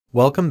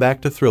Welcome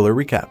back to Thriller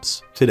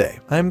Recaps. Today,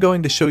 I am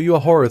going to show you a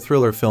horror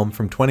thriller film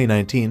from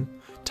 2019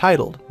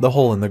 titled The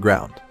Hole in the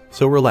Ground.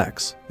 So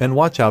relax and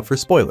watch out for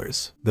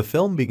spoilers. The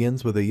film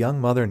begins with a young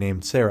mother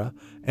named Sarah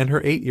and her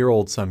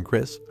 8-year-old son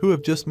Chris, who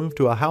have just moved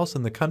to a house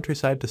in the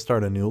countryside to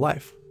start a new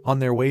life. On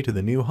their way to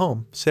the new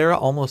home, Sarah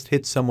almost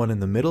hits someone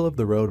in the middle of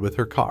the road with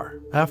her car.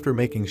 After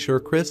making sure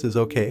Chris is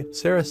okay,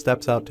 Sarah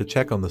steps out to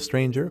check on the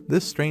stranger.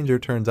 This stranger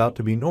turns out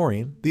to be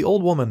Noreen, the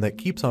old woman that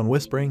keeps on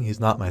whispering, "He's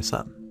not my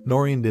son."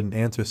 Noreen didn't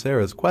answer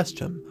Sarah's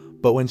question,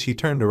 but when she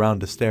turned around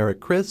to stare at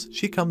Chris,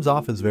 she comes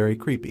off as very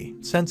creepy.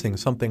 Sensing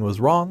something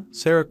was wrong,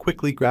 Sarah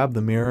quickly grabbed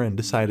the mirror and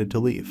decided to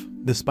leave.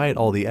 Despite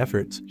all the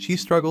efforts, she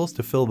struggles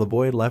to fill the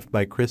void left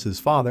by Chris's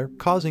father,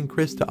 causing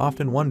Chris to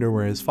often wonder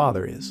where his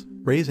father is.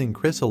 Raising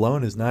Chris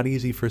alone is not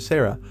easy for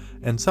Sarah,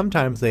 and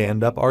sometimes they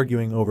end up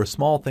arguing over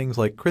small things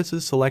like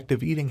Chris's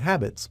selective eating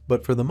habits,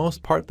 but for the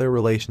most part their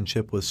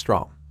relationship was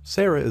strong.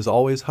 Sarah is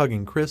always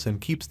hugging Chris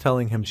and keeps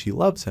telling him she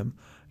loves him,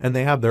 and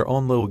they have their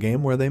own little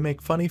game where they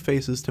make funny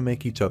faces to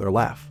make each other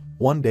laugh.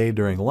 One day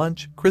during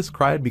lunch, Chris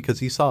cried because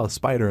he saw a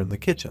spider in the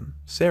kitchen.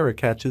 Sarah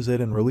catches it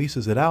and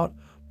releases it out,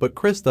 but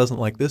Chris doesn't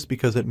like this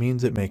because it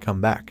means it may come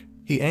back.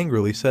 He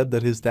angrily said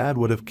that his dad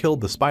would have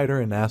killed the spider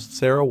and asked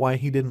Sarah why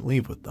he didn't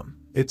leave with them.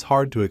 It's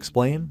hard to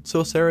explain,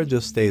 so Sarah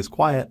just stays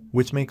quiet,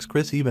 which makes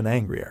Chris even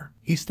angrier.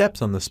 He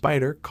steps on the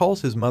spider,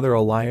 calls his mother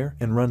a liar,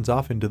 and runs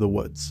off into the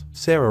woods.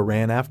 Sarah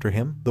ran after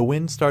him. The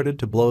wind started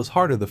to blow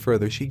harder the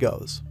further she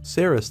goes.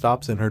 Sarah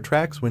stops in her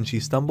tracks when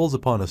she stumbles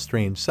upon a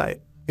strange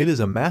sight. It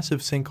is a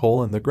massive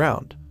sinkhole in the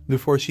ground.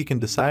 Before she can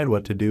decide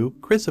what to do,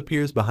 Chris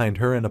appears behind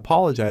her and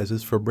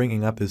apologizes for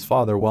bringing up his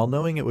father while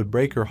knowing it would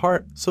break her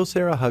heart, so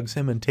Sarah hugs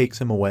him and takes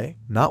him away,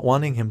 not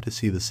wanting him to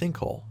see the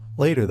sinkhole.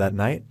 Later that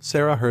night,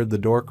 Sarah heard the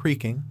door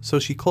creaking, so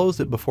she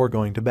closed it before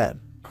going to bed.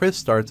 Chris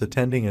starts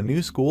attending a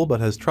new school but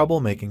has trouble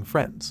making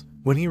friends.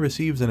 When he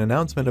receives an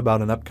announcement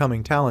about an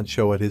upcoming talent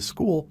show at his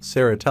school,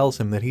 Sarah tells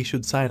him that he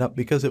should sign up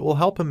because it will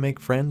help him make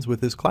friends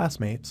with his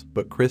classmates,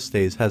 but Chris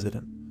stays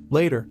hesitant.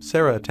 Later,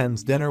 Sarah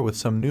attends dinner with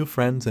some new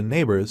friends and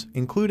neighbors,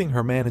 including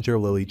her manager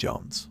Lily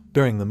Jones.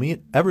 During the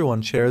meet,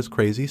 everyone shares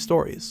crazy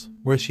stories.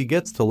 Where she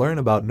gets to learn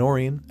about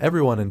Noreen,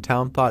 everyone in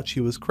town thought she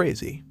was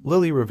crazy.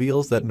 Lily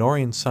reveals that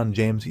Noreen's son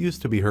James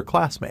used to be her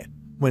classmate.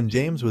 When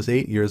James was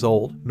 8 years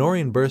old,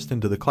 Noreen burst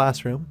into the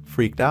classroom,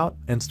 freaked out,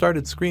 and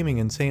started screaming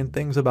and saying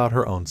things about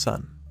her own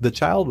son. The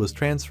child was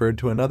transferred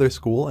to another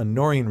school and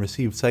Noreen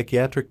received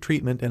psychiatric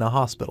treatment in a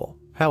hospital.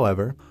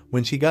 However,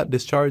 when she got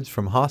discharged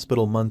from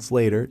hospital months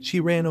later, she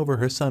ran over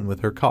her son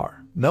with her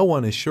car. No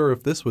one is sure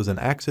if this was an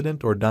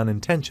accident or done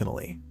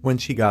intentionally. When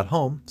she got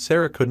home,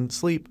 Sarah couldn't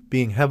sleep,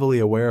 being heavily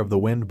aware of the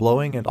wind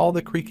blowing and all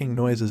the creaking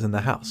noises in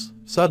the house.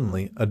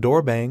 Suddenly, a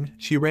door banged.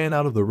 She ran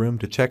out of the room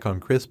to check on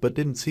Chris but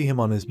didn't see him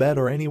on his bed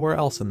or anywhere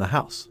else in the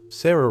house.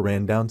 Sarah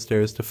ran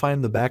downstairs to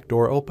find the back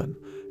door open,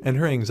 and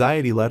her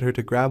anxiety led her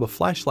to grab a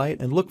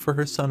flashlight and look for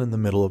her son in the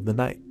middle of the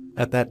night.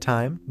 At that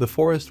time, the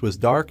forest was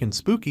dark and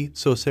spooky,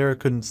 so Sarah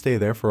couldn't stay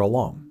there for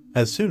long.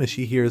 As soon as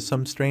she hears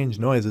some strange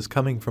noises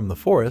coming from the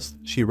forest,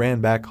 she ran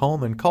back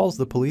home and calls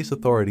the police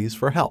authorities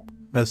for help.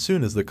 As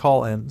soon as the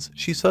call ends,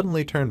 she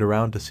suddenly turned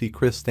around to see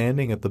Chris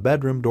standing at the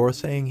bedroom door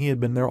saying he had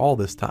been there all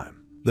this time.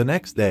 The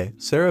next day,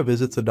 Sarah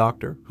visits a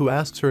doctor who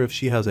asks her if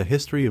she has a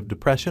history of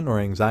depression or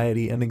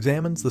anxiety and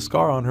examines the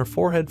scar on her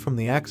forehead from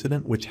the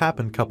accident which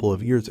happened a couple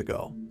of years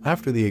ago.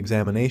 After the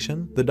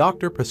examination, the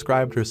doctor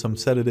prescribed her some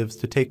sedatives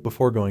to take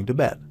before going to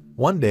bed.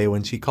 One day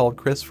when she called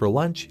Chris for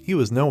lunch, he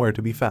was nowhere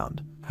to be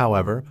found.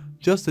 However,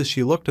 just as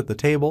she looked at the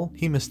table,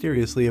 he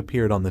mysteriously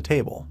appeared on the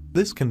table.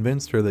 This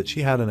convinced her that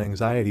she had an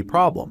anxiety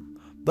problem.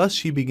 Thus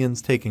she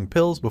begins taking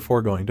pills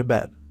before going to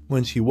bed.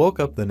 When she woke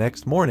up the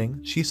next morning,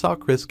 she saw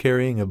Chris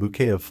carrying a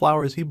bouquet of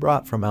flowers he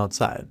brought from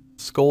outside.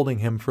 Scolding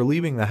him for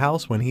leaving the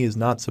house when he is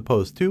not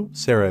supposed to,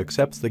 Sarah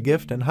accepts the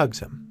gift and hugs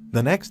him.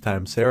 The next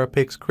time Sarah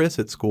picks Chris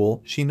at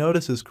school, she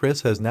notices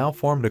Chris has now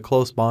formed a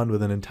close bond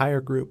with an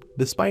entire group,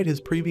 despite his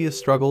previous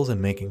struggles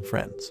in making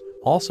friends.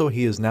 Also,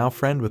 he is now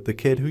friend with the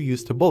kid who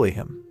used to bully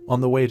him.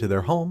 On the way to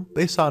their home,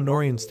 they saw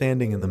Noreen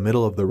standing in the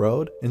middle of the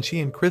road, and she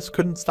and Chris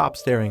couldn't stop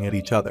staring at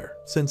each other.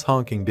 Since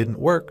honking didn't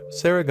work,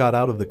 Sarah got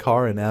out of the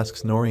car and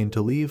asks Noreen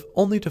to leave,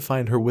 only to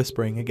find her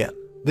whispering again.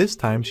 This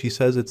time she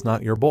says it's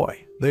not your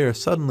boy. They are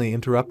suddenly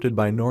interrupted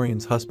by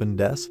Noreen's husband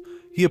Des.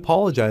 He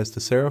apologized to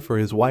Sarah for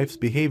his wife's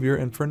behavior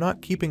and for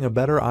not keeping a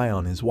better eye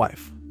on his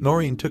wife.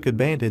 Noreen took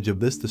advantage of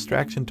this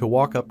distraction to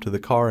walk up to the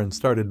car and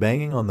started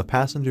banging on the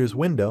passenger's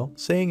window,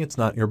 saying it's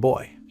not your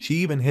boy. She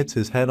even hits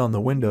his head on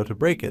the window to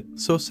break it,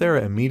 so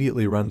Sarah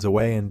immediately runs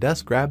away and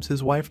Des grabs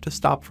his wife to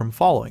stop from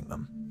following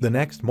them. The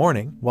next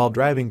morning, while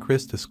driving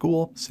Chris to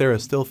school, Sarah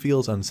still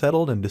feels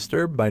unsettled and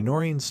disturbed by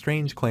Noreen's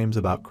strange claims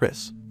about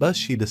Chris. Thus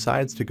she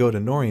decides to go to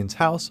Noreen's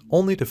house,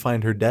 only to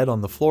find her dead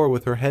on the floor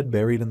with her head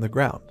buried in the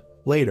ground.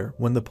 Later,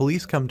 when the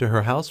police come to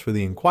her house for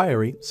the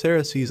inquiry,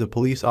 Sarah sees a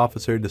police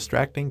officer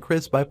distracting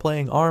Chris by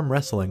playing arm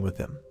wrestling with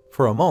him. For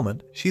For a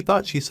moment, she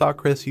thought she saw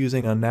Chris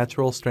using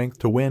unnatural strength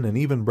to win and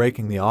even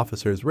breaking the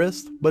officer's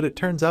wrist, but it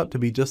turns out to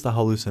be just a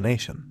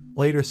hallucination.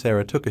 Later,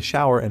 Sarah took a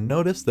shower and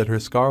noticed that her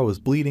scar was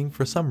bleeding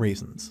for some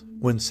reasons.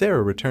 When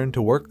Sarah returned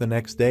to work the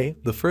next day,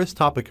 the first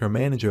topic her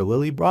manager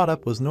Lily brought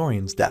up was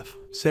Noreen's death.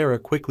 Sarah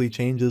quickly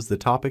changes the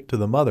topic to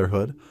the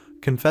motherhood,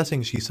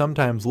 confessing she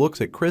sometimes looks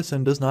at Chris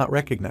and does not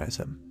recognize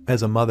him.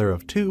 As a mother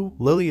of two,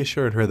 Lily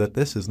assured her that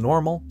this is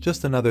normal,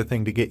 just another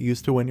thing to get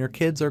used to when your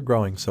kids are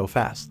growing so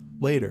fast.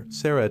 Later,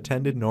 Sarah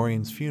attended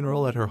Noreen's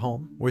funeral at her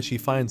home, where she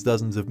finds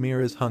dozens of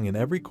mirrors hung in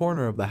every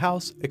corner of the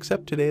house,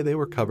 except today they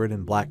were covered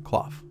in black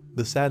cloth.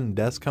 The saddened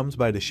Des comes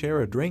by to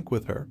share a drink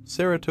with her.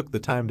 Sarah took the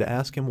time to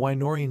ask him why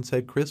Noreen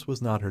said Chris was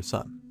not her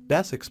son.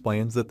 Des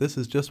explains that this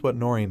is just what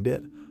Noreen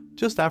did.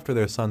 Just after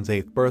their son's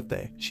 8th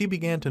birthday, she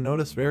began to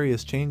notice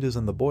various changes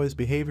in the boy's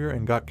behavior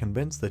and got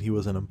convinced that he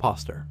was an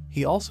imposter.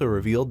 He also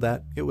revealed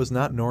that it was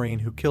not Noreen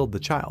who killed the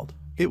child.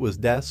 It was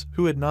Des,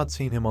 who had not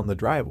seen him on the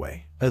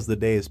driveway. As the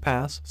days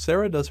pass,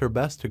 Sarah does her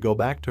best to go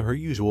back to her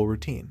usual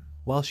routine.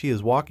 While she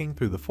is walking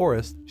through the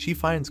forest, she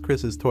finds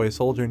Chris's toy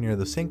soldier near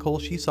the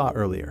sinkhole she saw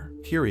earlier.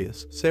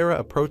 Curious, Sarah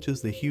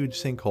approaches the huge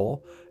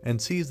sinkhole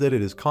and sees that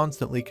it is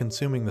constantly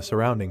consuming the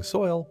surrounding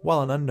soil,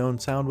 while an unknown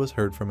sound was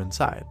heard from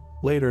inside.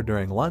 Later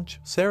during lunch,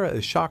 Sarah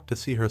is shocked to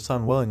see her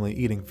son willingly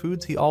eating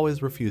foods he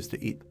always refused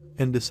to eat,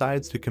 and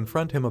decides to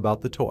confront him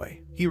about the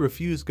toy. He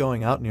refused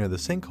going out near the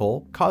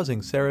sinkhole,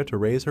 causing Sarah to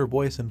raise her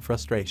voice in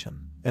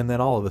frustration. And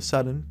then all of a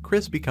sudden,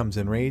 Chris becomes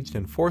enraged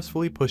and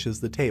forcefully pushes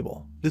the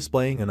table,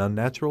 displaying an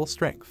unnatural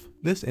strength.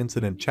 This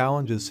incident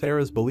challenges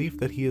Sarah's belief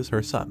that he is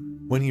her son.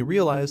 When he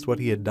realized what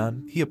he had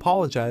done, he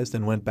apologized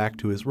and went back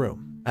to his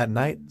room. At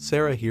night,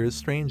 Sarah hears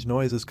strange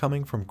noises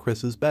coming from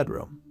Chris's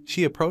bedroom.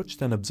 She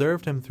approached and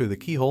observed him through the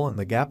keyhole in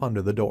the gap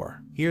under the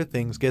door. Here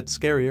things get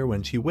scarier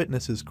when she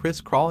witnesses Chris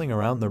crawling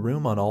around the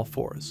room on all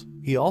fours.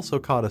 He also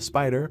caught a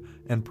spider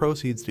and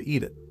proceeds to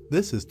eat it.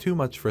 This is too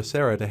much for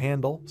Sarah to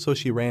handle, so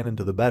she ran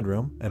into the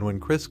bedroom, and when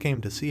Chris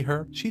came to see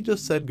her, she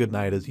just said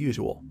goodnight as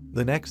usual.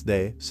 The next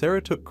day,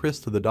 Sarah took Chris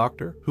to the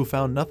doctor, who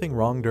found nothing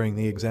wrong during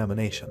the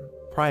examination.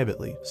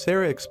 Privately,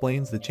 Sarah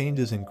explains the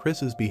changes in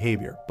Chris's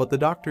behavior, but the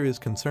doctor is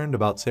concerned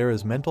about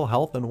Sarah's mental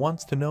health and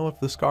wants to know if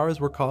the scars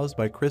were caused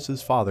by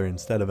Chris's father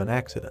instead of an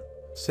accident.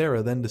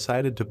 Sarah then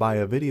decided to buy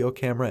a video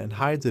camera and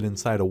hides it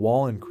inside a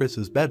wall in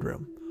Chris's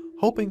bedroom,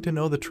 hoping to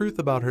know the truth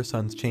about her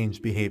son's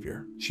changed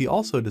behavior. She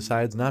also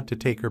decides not to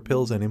take her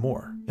pills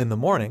anymore. In the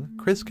morning,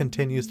 Chris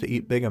continues to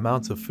eat big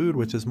amounts of food,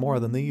 which is more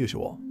than the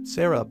usual.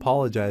 Sarah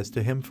apologized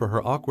to him for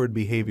her awkward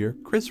behavior.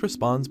 Chris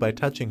responds by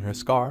touching her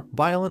scar,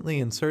 violently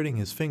inserting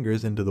his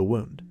fingers into the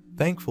wound.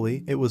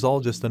 Thankfully, it was all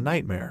just a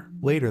nightmare.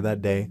 Later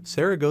that day,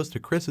 Sarah goes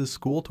to Chris's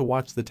school to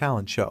watch the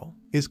talent show.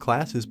 His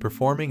class is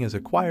performing as a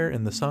choir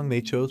and the song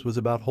they chose was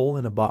about Hole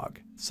in a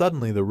Bog.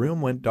 Suddenly the room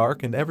went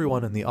dark and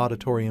everyone in the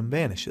auditorium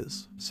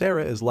vanishes.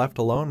 Sarah is left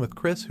alone with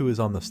Chris, who is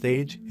on the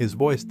stage. His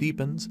voice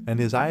deepens and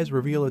his eyes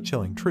reveal a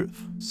chilling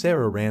truth.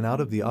 Sarah ran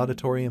out of the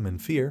auditorium in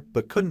fear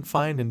but couldn't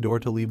find a door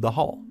to leave the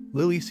hall.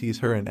 Lily sees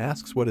her and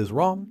asks what is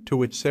wrong, to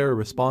which Sarah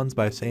responds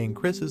by saying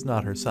Chris is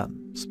not her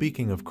son.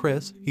 Speaking of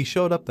Chris, he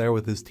showed up there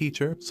with his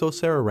teacher, so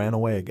Sarah ran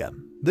away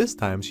again. This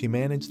time she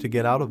managed to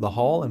get out of the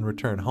hall and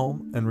return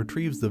home, and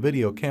retrieves the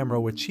video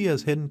camera which she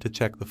has hidden to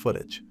check the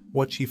footage.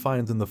 What she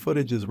finds in the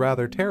footage is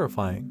rather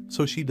terrifying,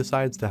 so she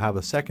decides to have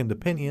a second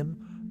opinion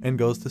and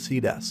goes to see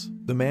Des.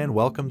 The man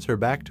welcomes her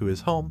back to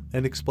his home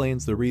and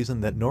explains the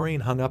reason that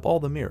Noreen hung up all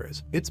the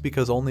mirrors. It's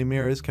because only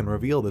mirrors can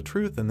reveal the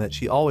truth, and that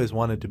she always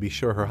wanted to be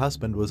sure her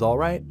husband was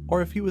alright,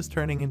 or if he was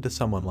turning into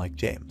someone like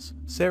James.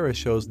 Sarah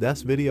shows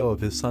Des video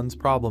of his son's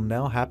problem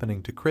now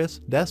happening to Chris.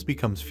 Des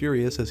becomes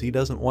furious as he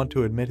doesn't want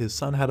to admit his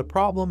son had a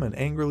problem and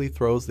angrily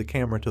throws the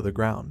camera to the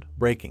ground,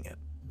 breaking it.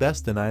 Des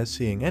denies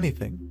seeing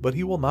anything, but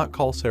he will not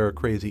call Sarah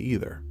crazy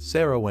either.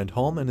 Sarah went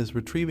home and is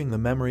retrieving the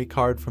memory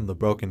card from the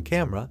broken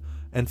camera,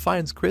 and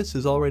finds Chris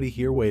is already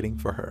here waiting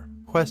for her.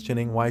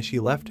 Questioning why she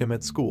left him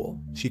at school,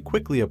 she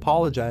quickly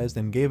apologized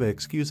and gave an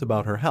excuse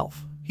about her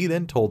health. He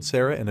then told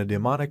Sarah in a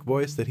demonic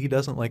voice that he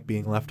doesn't like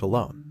being left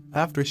alone.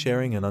 After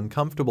sharing an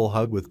uncomfortable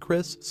hug with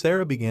Chris,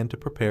 Sarah began to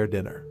prepare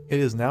dinner. It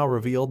is now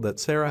revealed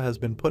that Sarah has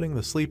been putting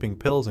the sleeping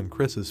pills in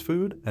Chris's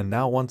food, and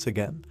now once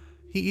again,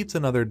 he eats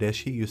another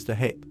dish he used to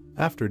hate.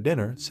 After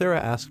dinner, Sarah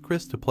asked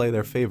Chris to play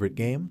their favorite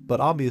game, but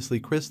obviously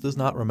Chris does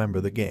not remember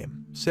the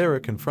game. Sarah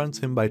confronts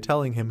him by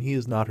telling him he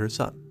is not her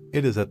son.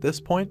 It is at this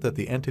point that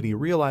the entity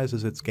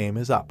realizes its game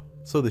is up,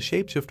 so the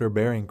shapeshifter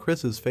bearing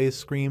Chris's face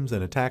screams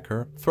and attack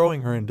her,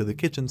 throwing her into the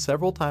kitchen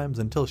several times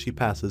until she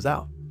passes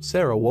out.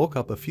 Sarah woke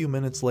up a few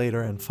minutes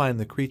later and find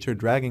the creature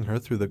dragging her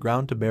through the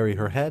ground to bury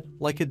her head,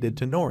 like it did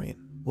to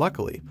Noreen.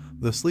 Luckily,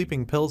 the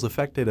sleeping pills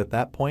affected at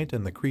that point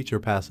and the creature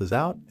passes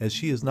out. As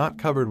she is not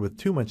covered with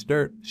too much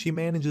dirt, she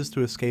manages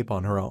to escape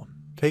on her own.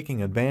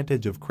 Taking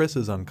advantage of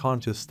Chris's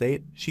unconscious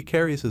state, she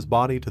carries his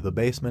body to the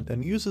basement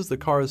and uses the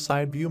car's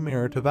side view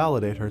mirror to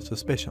validate her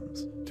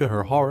suspicions. To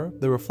her horror,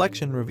 the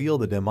reflection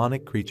revealed the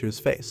demonic creature's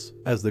face.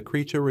 As the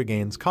creature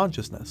regains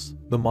consciousness,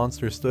 the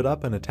monster stood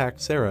up and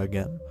attacked Sarah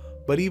again,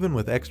 But even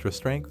with extra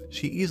strength,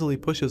 she easily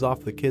pushes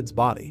off the kid's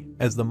body.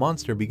 As the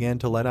monster began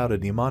to let out a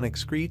demonic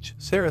screech,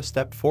 Sarah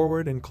stepped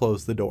forward and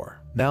closed the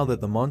door. Now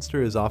that the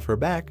monster is off her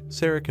back,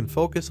 Sarah can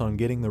focus on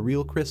getting the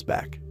real Chris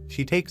back.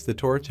 She takes the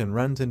torch and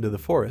runs into the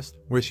forest,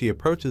 where she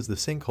approaches the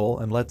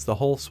sinkhole and lets the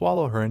hole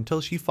swallow her until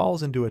she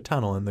falls into a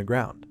tunnel in the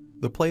ground.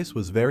 The place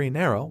was very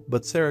narrow,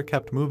 but Sarah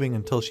kept moving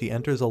until she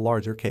enters a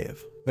larger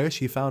cave. There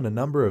she found a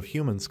number of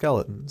human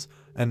skeletons,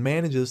 and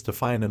manages to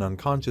find an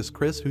unconscious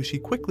Chris who she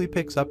quickly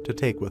picks up to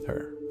take with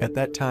her. At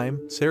that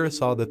time, Sarah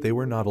saw that they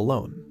were not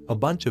alone. A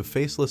bunch of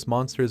faceless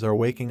monsters are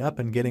waking up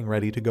and getting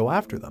ready to go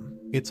after them.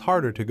 It's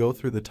harder to go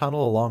through the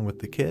tunnel along with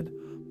the kid,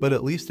 but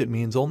at least it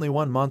means only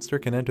one monster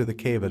can enter the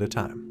cave at a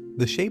time.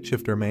 The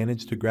shapeshifter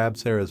managed to grab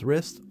Sarah's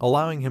wrist,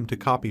 allowing him to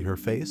copy her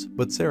face,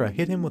 but Sarah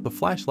hit him with a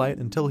flashlight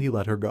until he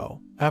let her go.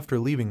 After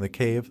leaving the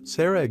cave,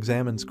 Sarah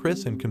examines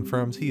Chris and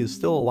confirms he is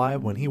still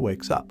alive when he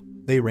wakes up.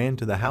 They ran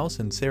to the house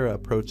and Sarah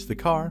approached the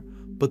car,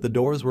 but the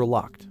doors were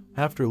locked.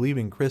 After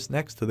leaving Chris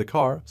next to the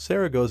car,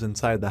 Sarah goes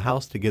inside the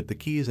house to get the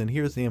keys and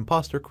hears the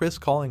imposter Chris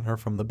calling her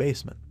from the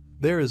basement.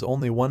 There is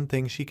only one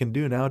thing she can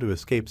do now to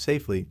escape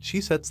safely.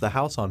 She sets the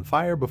house on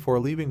fire before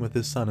leaving with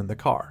his son in the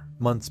car.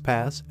 Months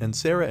pass, and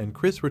Sarah and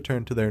Chris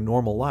return to their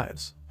normal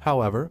lives.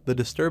 However, the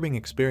disturbing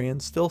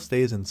experience still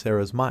stays in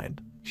Sarah's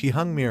mind. She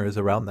hung mirrors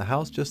around the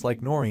house just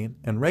like Noreen,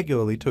 and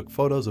regularly took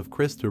photos of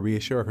Chris to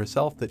reassure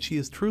herself that she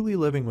is truly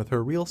living with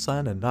her real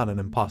son and not an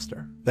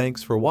imposter.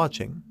 Thanks for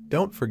watching.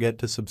 Don't forget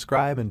to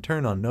subscribe and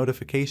turn on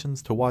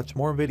notifications to watch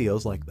more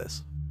videos like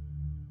this.